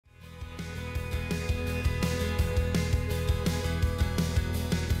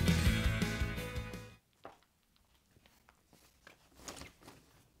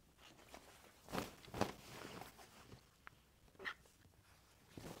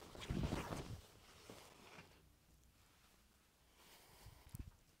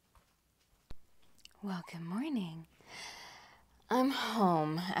Well, good morning. I'm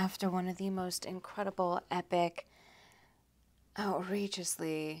home after one of the most incredible, epic,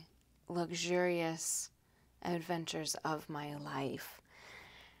 outrageously luxurious adventures of my life.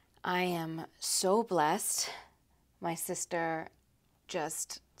 I am so blessed. My sister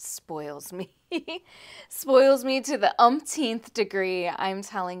just spoils me. Spoils me to the umpteenth degree. I'm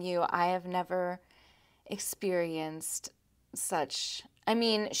telling you, I have never experienced such. I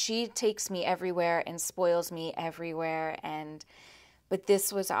mean, she takes me everywhere and spoils me everywhere, but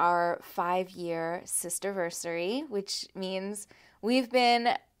this was our 5-year sisterversary, which means we've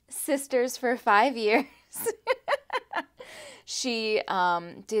been sisters for 5 years. She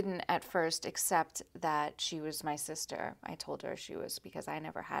didn't at first accept that she was my sister. I told her she was because I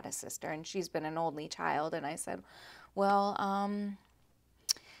never had a sister, and she's been an only child. And I said, well,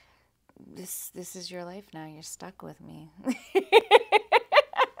 this is your life now. You're stuck with me.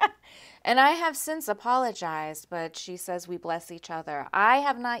 And I have since apologized, but she says we bless each other. I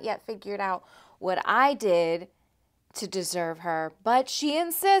have not yet figured out what I did to deserve her, but she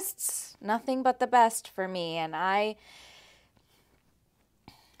insists nothing but the best for me. And I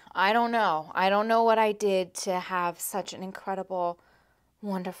don't know. I don't know what I did to have such an incredible,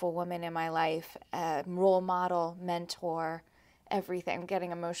 wonderful woman in my life, a role model, mentor, everything. I'm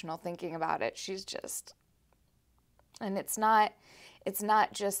getting emotional thinking about it. She's just, and it's not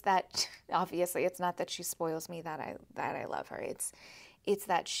just that, obviously it's not that she spoils me that I love her. It's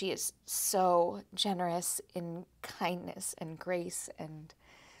that she is so generous in kindness and grace, and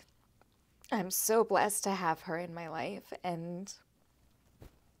I'm so blessed to have her in my life. And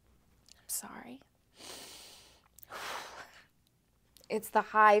I'm sorry. It's the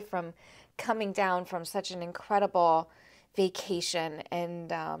high from coming down from such an incredible vacation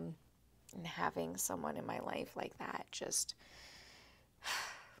and having someone in my life like that. Just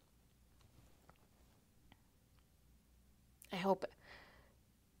I hope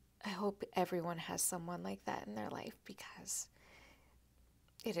everyone has someone like that in their life, because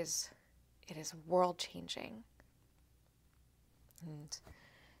it is world changing. And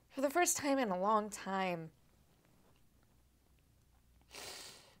for the first time in a long time,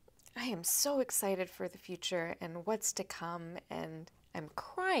 I am so excited for the future and what's to come, and I'm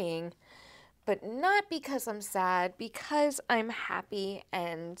crying, but not because I'm sad, because I'm happy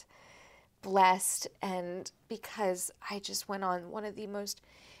and blessed, and because I just went on one of the most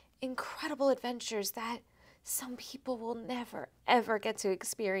incredible adventures that some people will never, ever get to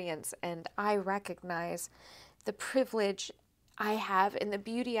experience. And I recognize the privilege I have and the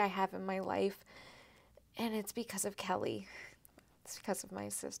beauty I have in my life, and it's because of Kelly. It's because of my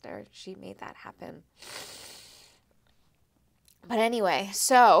sister. She made that happen. But anyway,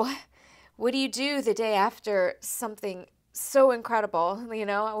 so what do you do the day after something so incredible? You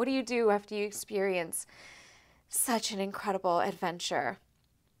know, what do you do after you experience such an incredible adventure?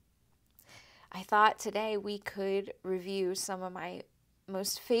 I thought today we could review some of my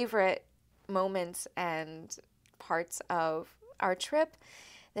most favorite moments and parts of our trip,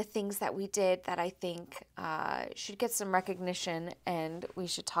 the things that we did that I think should get some recognition and we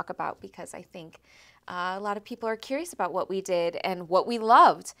should talk about, because I think a lot of people are curious about what we did and what we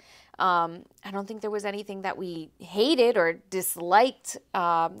loved. I don't think there was anything that we hated or disliked.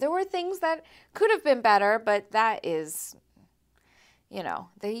 There were things that could have been better, but that is, you know,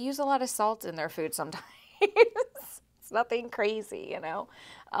 they use a lot of salt in their food sometimes. It's nothing crazy, you know.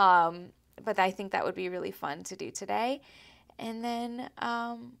 But I think that would be really fun to do today. And then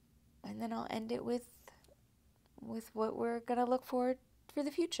I'll end it with what we're gonna look forward for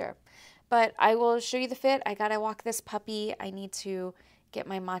the future. But I will show you the fit. I gotta walk this puppy. I need to get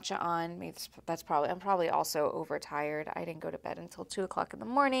my matcha on. Maybe I'm probably also overtired. I didn't go to bed until 2 o'clock in the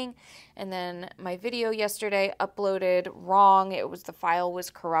morning. And then my video yesterday uploaded wrong. The file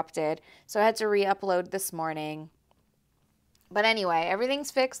was corrupted. So I had to re-upload this morning. But anyway,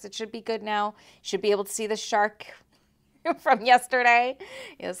 everything's fixed. It should be good now. Should be able to see the shark from yesterday.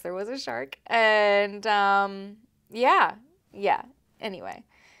 Yes, there was a shark. And yeah. Anyway,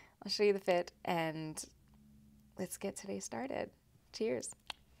 I'll show you the fit and let's get today started. Cheers.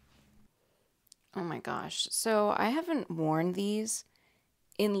 Oh my gosh. So I haven't worn these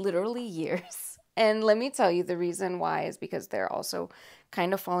in literally years. And let me tell you, the reason why is because they're also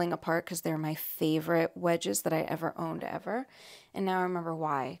kind of falling apart, because they're my favorite wedges that I ever owned ever. And now I remember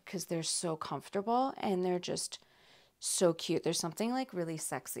why, because they're so comfortable and they're just so cute. There's something like really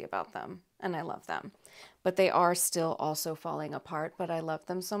sexy about them, and I love them. But they are still also falling apart, but I love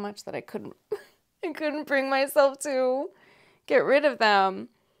them so much that I couldn't bring myself to get rid of them.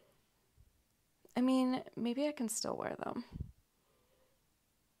 I mean, maybe I can still wear them.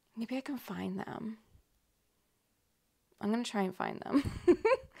 Maybe I can find them. I'm going to try and find them.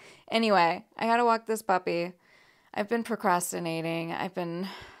 Anyway, I got to walk this puppy. I've been procrastinating. I've been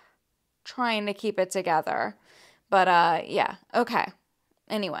trying to keep it together. But yeah, okay.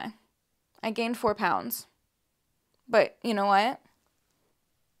 Anyway, I gained 4 pounds. But you know what?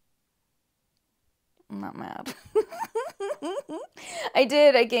 I'm not mad. I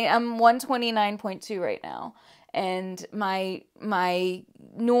gained, I'm 129.2 right now. And my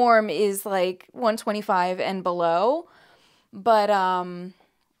norm is like 125 and below. But I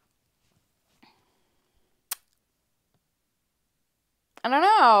don't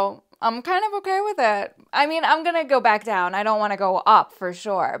know. I'm kind of okay with it. I mean, I'm going to go back down. I don't want to go up for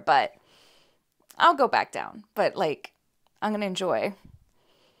sure, but I'll go back down. But like, I'm going to enjoy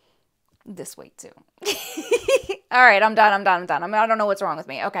this weight too. All right, I'm done. I mean, I don't know what's wrong with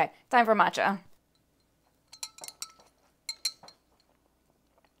me. Okay, time for matcha.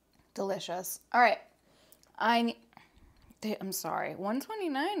 Delicious. All right. I'm sorry.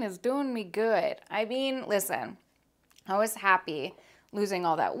 129 is doing me good. I mean, listen, I was happy losing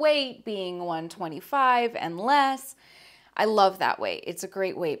all that weight, being 125 and less. I love that weight. It's a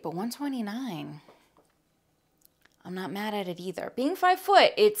great weight, but 129, I'm not mad at it either. Being 5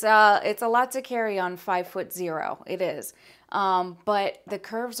 foot, it's a lot to carry on 5'0". It is. But the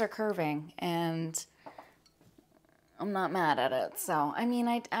curves are curving and I'm not mad at it. So, I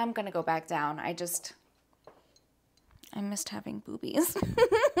mean, I'm going to go back down. I missed having boobies.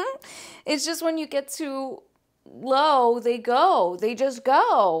 It's just when you get too low, they just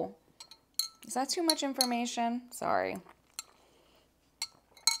go. Is that too much information? Sorry.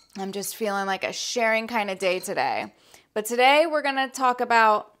 I'm just feeling like a sharing kind of day today. But today we're going to talk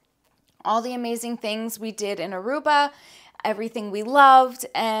about all the amazing things we did in Aruba, everything we loved,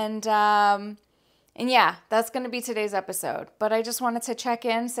 and yeah, that's going to be today's episode. But I just wanted to check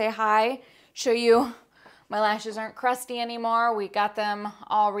in, say hi, show you my lashes aren't crusty anymore. We got them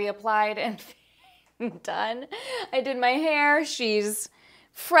all reapplied and done. I did my hair. She's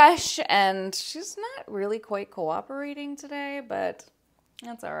fresh and she's not really quite cooperating today, but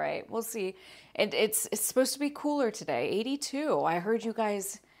that's all right. We'll see. It's supposed to be cooler today, 82. I heard you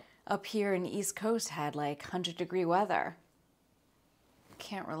guys up here in the East Coast had like 100-degree weather.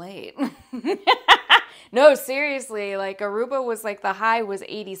 Can't relate. No, seriously, like Aruba was like the high was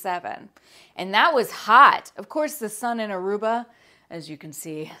 87. And that was hot. Of course, the sun in Aruba, as you can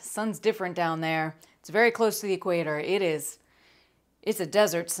see, sun's different down there. It's very close to the equator. It's a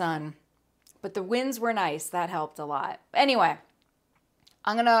desert sun. But the winds were nice. That helped a lot. Anyway,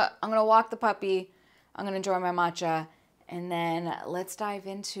 I'm gonna walk the puppy. I'm gonna enjoy my matcha. And then let's dive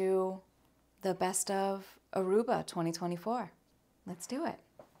into the best of Aruba 2024. Let's do it.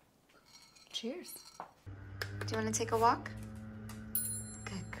 Cheers. Do you want to take a walk?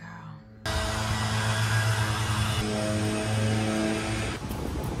 Good girl.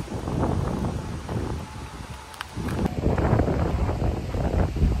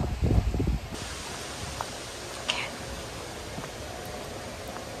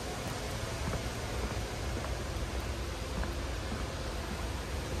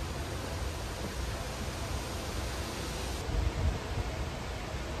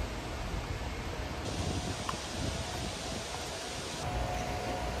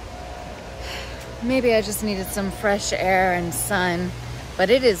 Maybe I just needed some fresh air and sun, but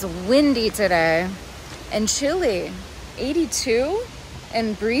it is windy today and chilly. 82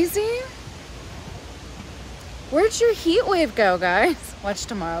 and breezy. Where'd your heat wave go, guys? Watch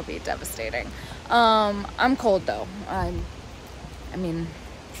tomorrow be devastating. I'm cold though. I mean,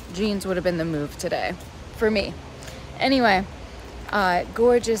 jeans would have been the move today for me. Anyway,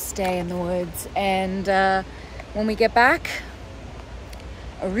 gorgeous day in the woods, and when we get back,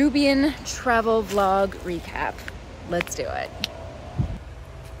 Arubian travel vlog recap. Let's do it.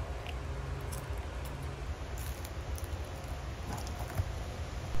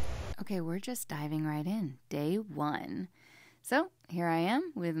 Okay, we're just diving right in. Day 1. So here I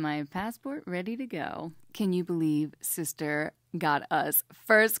am with my passport ready to go. Can you believe sister got us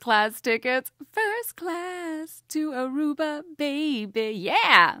first class tickets? First class to Aruba, baby.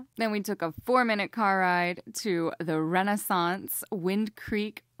 Yeah! Then we took a 4-minute car ride to the Renaissance Wind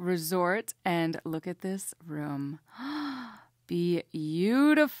Creek Resort. And look at this room.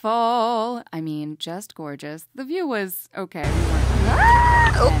 Beautiful. I mean, just gorgeous. The view was okay. We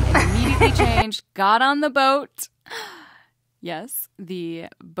weren't and immediately changed. Got on the boat. Yes, the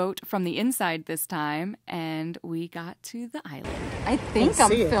boat from the inside this time, and we got to the island. I think I'm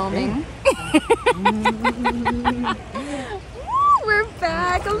filming. Woo, we're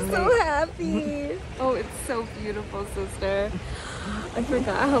back. I'm so happy. Oh, it's so beautiful, sister. I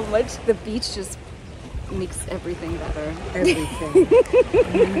forgot how much the beach just makes everything better. Everything.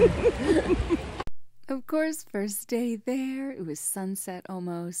 Of course, first day there, it was sunset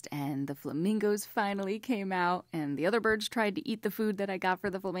almost, and the flamingos finally came out, and the other birds tried to eat the food that I got for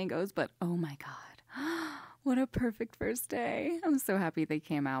the flamingos, but oh my God, what a perfect first day. I'm so happy they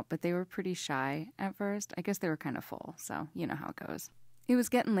came out, but they were pretty shy at first. I guess they were kind of full, so you know how it goes. It was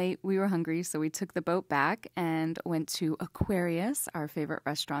getting late, we were hungry, so we took the boat back and went to Aquarius, our favorite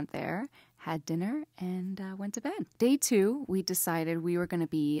restaurant there, had dinner, and went to bed. Day 2, we decided we were going to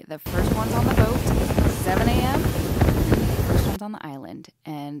be the first ones on the boat, 7 a.m., first ones on the island.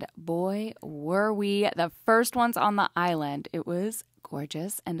 And boy, were we the first ones on the island. It was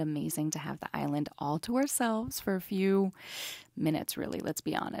gorgeous and amazing to have the island all to ourselves for a few minutes, really, let's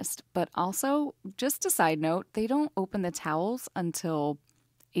be honest. But also, just a side note, they don't open the towels until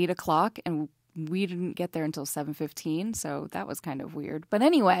 8 o'clock, and we didn't get there until 7:15, so that was kind of weird. But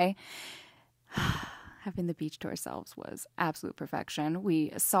anyway, having the beach to ourselves was absolute perfection.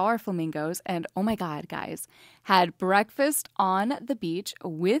 We saw our flamingos and, oh my God, guys, had breakfast on the beach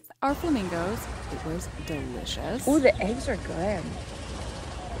with our flamingos. It was delicious. Oh, the eggs are good.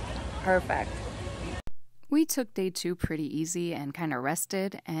 Perfect. We took day 2 pretty easy and kind of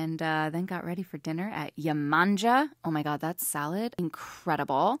rested, and then got ready for dinner at Yamanja. Oh my God, that salad,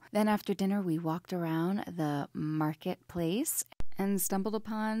 incredible. Then after dinner, we walked around the marketplace and stumbled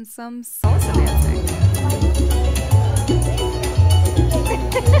upon some salsa dancing.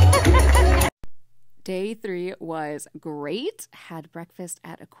 Day 3 was great. Had breakfast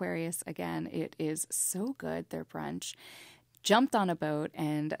at Aquarius again. It is so good, their brunch. Jumped on a boat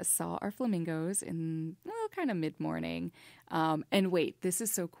and saw our flamingos in, well, kind of mid-morning. And wait, this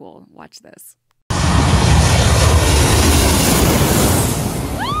is so cool. Watch this.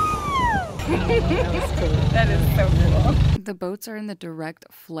 That is so cool. The boats are in the direct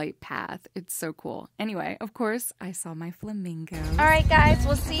flight path. It's so cool. Anyway, of course, I saw my flamingos. All right, guys,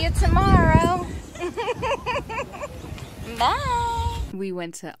 we'll see you tomorrow. Bye. We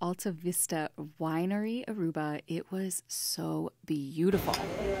went to Alta Vista Winery, Aruba. It was so beautiful.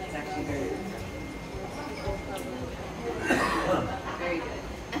 It's actually very good.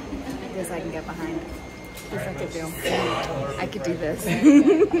 This I can get behind. This I could do. I could do this.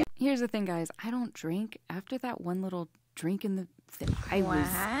 Here's the thing, guys. I don't drink. After that one little drink in the thing, I was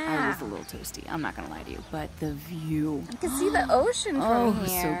a little toasty. I'm not gonna lie to you, but the view. You can see the ocean from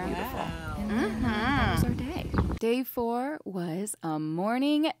here. So beautiful. And then, that was our day. Day 4 was a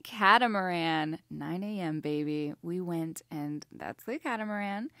morning catamaran. 9 a.m., baby. We went, and that's the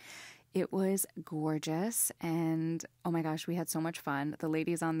catamaran. It was gorgeous, and oh my gosh, we had so much fun. The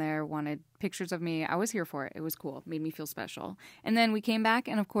ladies on there wanted pictures of me. I was here for it. It was cool. Made me feel special. And then we came back,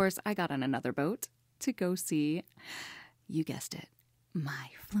 and of course, I got on another boat to go see, you guessed it,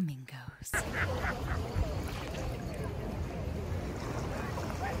 my flamingos.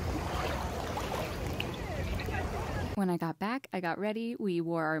 When I got back, I got ready. We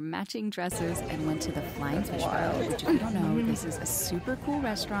wore our matching dresses and went to the Flying Fish Boat, which if you don't know, this is a super cool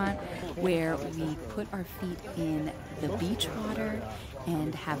restaurant where we put our feet in the beach water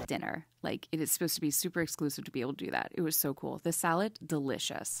and have dinner. Like, it is supposed to be super exclusive to be able to do that. It was so cool. The salad,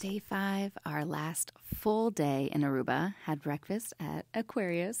 delicious. Day 5, our last full day in Aruba, had breakfast at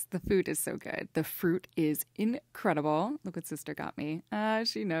Aquarius. The food is so good. The fruit is incredible. Look what sister got me.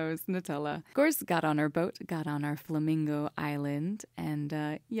 She knows, Nutella. Of course, got on our boat, got on our Flamingo Island,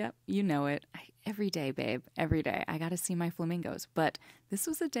 and yep, you know it. Every day, babe, every day. I got to see my flamingos. But this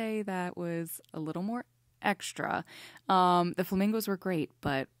was a day that was a little more extra. The flamingos were great,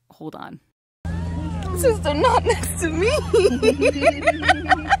 but hold on. Sister, not next to me.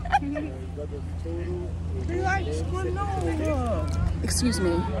 Excuse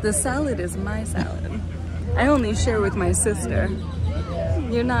me, the salad is my salad. I only share with my sister.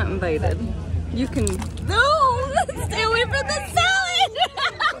 You're not invited. You can... No! Stay away from the salad!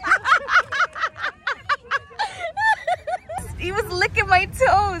 He was licking my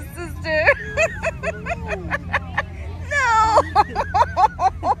toes, sister. No!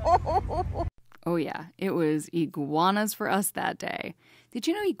 Oh yeah, it was iguanas for us that day. Did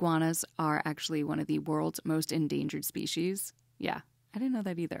you know iguanas are actually one of the world's most endangered species? Yeah, I didn't know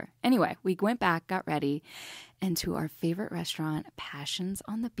that either. Anyway, we went back, got ready, and to our favorite restaurant, Passions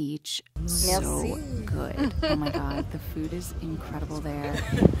on the Beach. So good. Oh my God, the food is incredible there.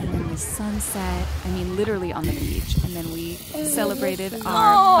 And then the sunset, I mean, literally on the beach. And then we celebrated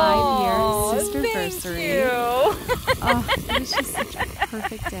our 5-year sister-versary. Oh, it was just such a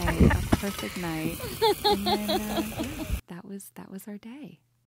perfect day, a perfect night. And then, yeah, that was our day.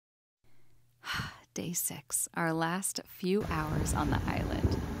 Day 6, our last few hours on the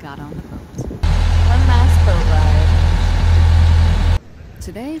island. Got on the boat. One last boat ride.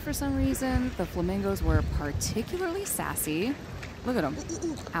 Today, for some reason, the flamingos were particularly sassy. Look at them.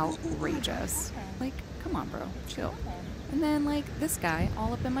 Outrageous. Like, come on, bro. Chill. And then, like, this guy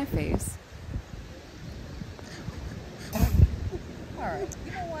all up in my face. Alright,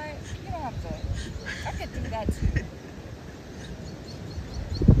 you know what? You don't have to. I could do that too.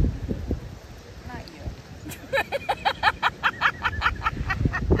 Not you.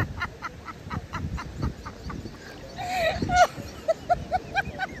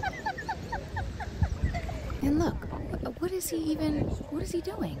 And look, what is he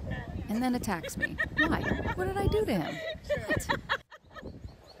doing? And then attacks me. Why? What did I do to him? What?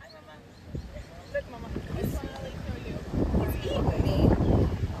 Look, Mama. He's smiling for you. He's eating me.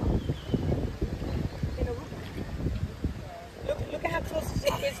 In a room. Look at how close she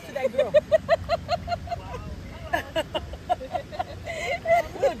is to that girl.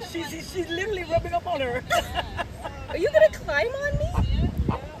 Look, she's literally rubbing up on her. Are you gonna climb on me?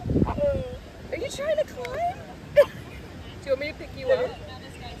 Are you trying to climb? Do you want me to pick you up?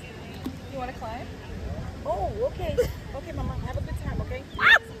 You want to climb? Oh, okay. Okay, Mama. Have a good time, okay?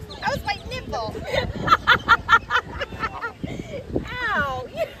 That was my nipple. Ow,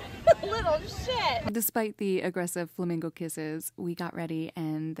 you little shit. Despite the aggressive flamingo kisses, we got ready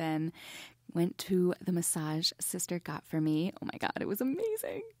and then went to the massage sister got for me. Oh my God, it was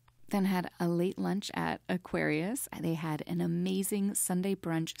amazing. Then had a late lunch at Aquarius. They had an amazing Sunday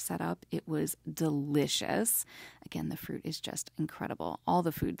brunch set up. It was delicious. Again, the fruit is just incredible. All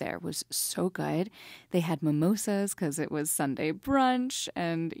the food there was so good. They had mimosas because it was Sunday brunch.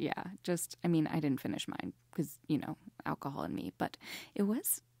 And yeah, I didn't finish mine because, alcohol in me, but it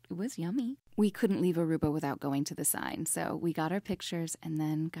was yummy. We couldn't leave Aruba without going to the sign, so we got our pictures and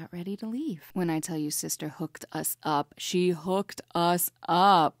then got ready to leave. When I tell you sister hooked us up, she hooked us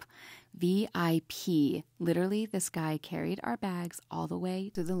up. VIP. Literally, this guy carried our bags all the way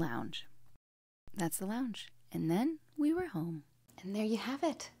to the lounge. That's the lounge. And then we were home. And there you have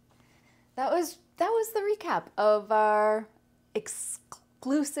it. That was the recap of our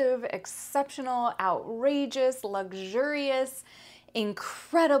exclusive, exceptional, outrageous, luxurious,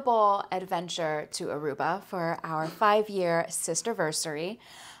 incredible adventure to Aruba for our 5-year sisterversary.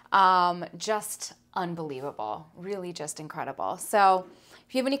 Just unbelievable. Really just incredible. So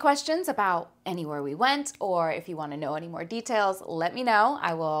if you have any questions about anywhere we went, or if you want to know any more details, let me know.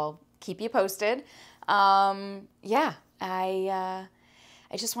 I will keep you posted. I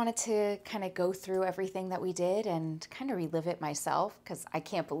just wanted to kind of go through everything that we did and kind of relive it myself because I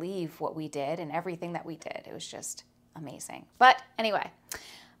can't believe what we did and everything that we did. It was just amazing. But anyway,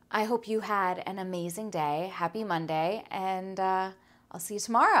 I hope you had an amazing day. Happy Monday, and I'll see you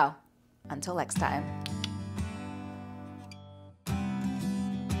tomorrow. Until next time.